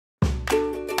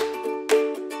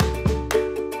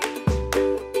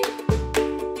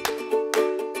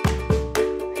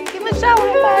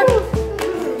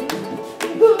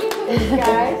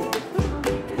Guys.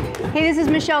 Hey, this is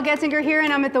Michelle Goetzinger here,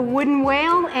 and I'm at the Wooden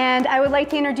Whale, and I would like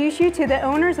to introduce you to the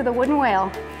owners of the Wooden Whale.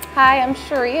 Hi, I'm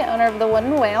Chrie, owner of the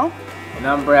Wooden Whale. And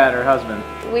I'm Brad, her husband.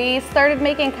 We started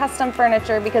making custom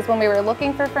furniture because when we were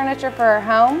looking for furniture for our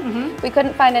home, we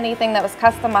couldn't find anything that was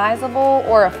customizable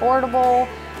or affordable.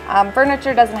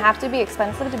 Furniture doesn't have to be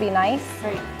expensive to be nice.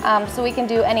 Right. So we can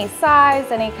do any size,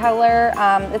 any color.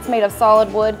 It's made of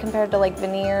solid wood compared to like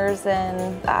veneers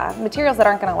and materials that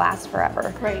aren't going to last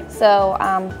forever. Right. So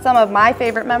some of my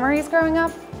favorite memories growing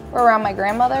up were around my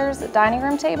grandmother's dining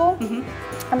room table.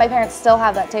 And my parents still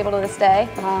have that table to this day.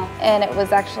 Wow. And it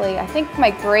was actually, I think,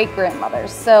 my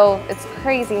great-grandmother's. So it's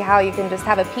crazy how you can just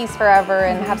have a piece forever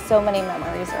and have so many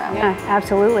memories around it. Yeah,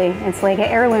 absolutely. It's like an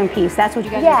heirloom piece. That's what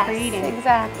you guys are creating.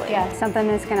 Exactly. Yeah, something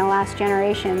that's going to last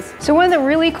generations. So one of the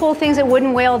really cool things that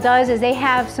Wooden Whale does is they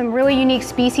have some really unique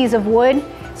species of wood,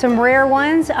 some rare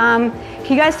ones. Can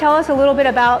you guys tell us a little bit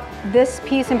about this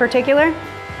piece in particular?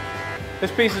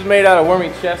 This piece is made out of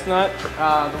wormy chestnut.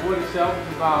 The wood itself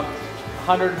is about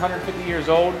 100, 150 years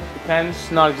old, depends,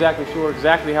 not exactly sure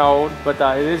exactly how old, but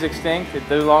it is extinct, it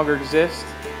no longer exists.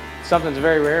 Something's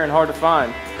very rare and hard to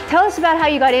find. Tell us about how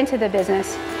you got into the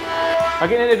business. I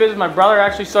get into the business, my brother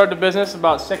actually started the business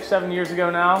about 6, 7 years ago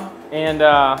now, and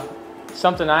I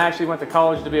actually went to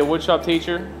college to be a woodshop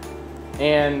teacher,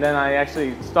 and then I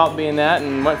actually stopped being that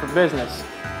and went for business.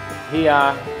 He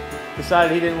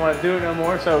decided he didn't want to do it no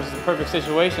more, so it was the perfect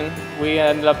situation. We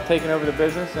ended up taking over the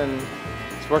business, and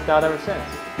worked out ever since.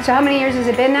 So how many years has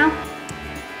it been now?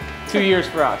 2 years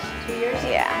for us. 2 years?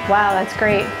 Yeah. Wow, that's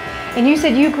great. And you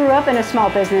said you grew up in a small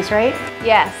business, right?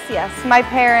 Yes, yes. My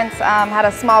parents had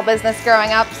a small business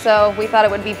growing up, so we thought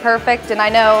it would be perfect. And I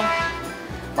know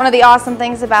one of the awesome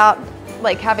things about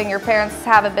like having your parents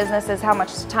have a business is how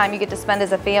much time you get to spend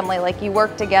as a family. Like you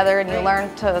work together and you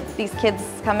learn to, these kids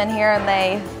come in here and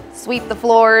they sweep the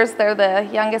floors. They're the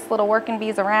youngest little working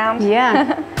bees around.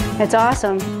 Yeah, that's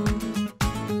awesome.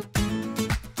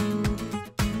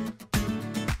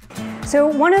 So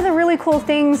one of the really cool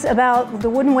things about the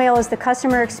Wooden Whale is the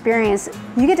customer experience.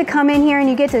 You get to come in here and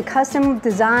you get to custom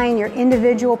design your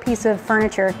individual piece of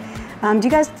furniture. Do you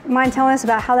guys mind telling us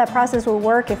about how that process will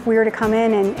work if we were to come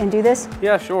in and do this?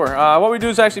 Yeah, sure. What we do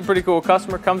is actually pretty cool. A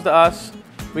customer comes to us,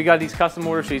 we got these custom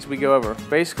order sheets we go over.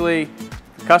 Basically,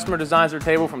 the customer designs their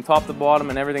table from top to bottom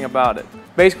and everything about it.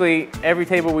 Basically, every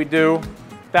table we do,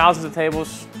 thousands of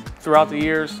tables throughout the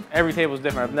years, every table is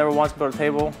different. I've never once built a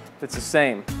table that's the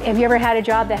same. Have you ever had a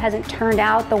job that hasn't turned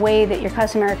out the way that your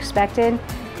customer expected?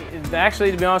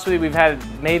 Actually, to be honest with you, we've had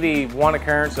maybe one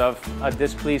occurrence of a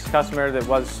displeased customer that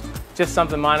was just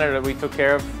something minor that we took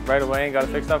care of right away and got it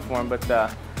fixed up for them.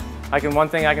 But one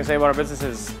thing I can say about our business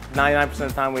is 99% of the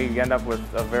time we end up with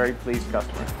a very pleased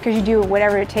customer. Because you do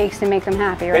whatever it takes to make them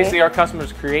happy, right? Basically, our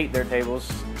customers create their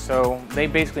tables, so they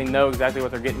basically know exactly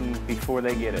what they're getting before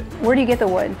they get it. Where do you get the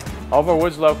wood? All of our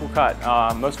wood's local cut.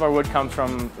 Most of our wood comes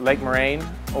from Lake Moraine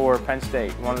or Penn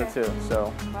State, one of the two.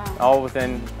 So all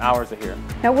within hours of here.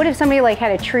 Now, what if somebody like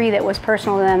had a tree that was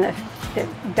personal to them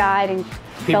that died and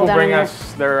people bring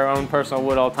us their own personal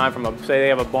wood all the time from say they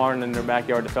have a barn in their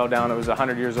backyard that fell down, it was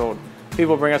 100 years old.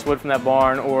 People bring us wood from that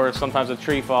barn, or sometimes a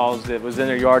tree falls that was in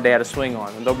their yard they had a swing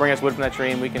on. And they'll bring us wood from that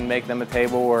tree and we can make them a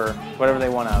table or whatever they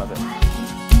want out of it.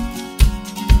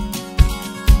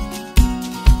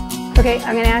 Okay,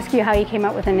 I'm going to ask you how you came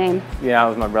up with the name. Yeah, it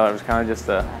was my brother. It was kind of just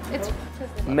a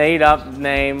made-up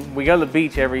name. We go to the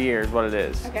beach every year is what it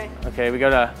is. Okay. Okay, we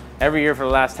go to, every year for the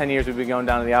last 10 years we've been going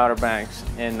down to the Outer Banks.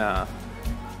 And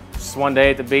just one day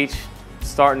at the beach,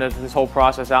 starting this whole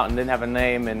process out and didn't have a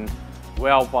name, and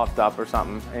whale popped up or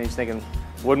something. And he's thinking,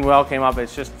 Wooden Whale came up.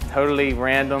 It's just totally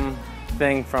random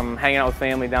thing from hanging out with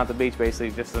family down at the beach,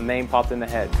 basically. Just the name popped in the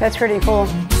head. That's pretty cool.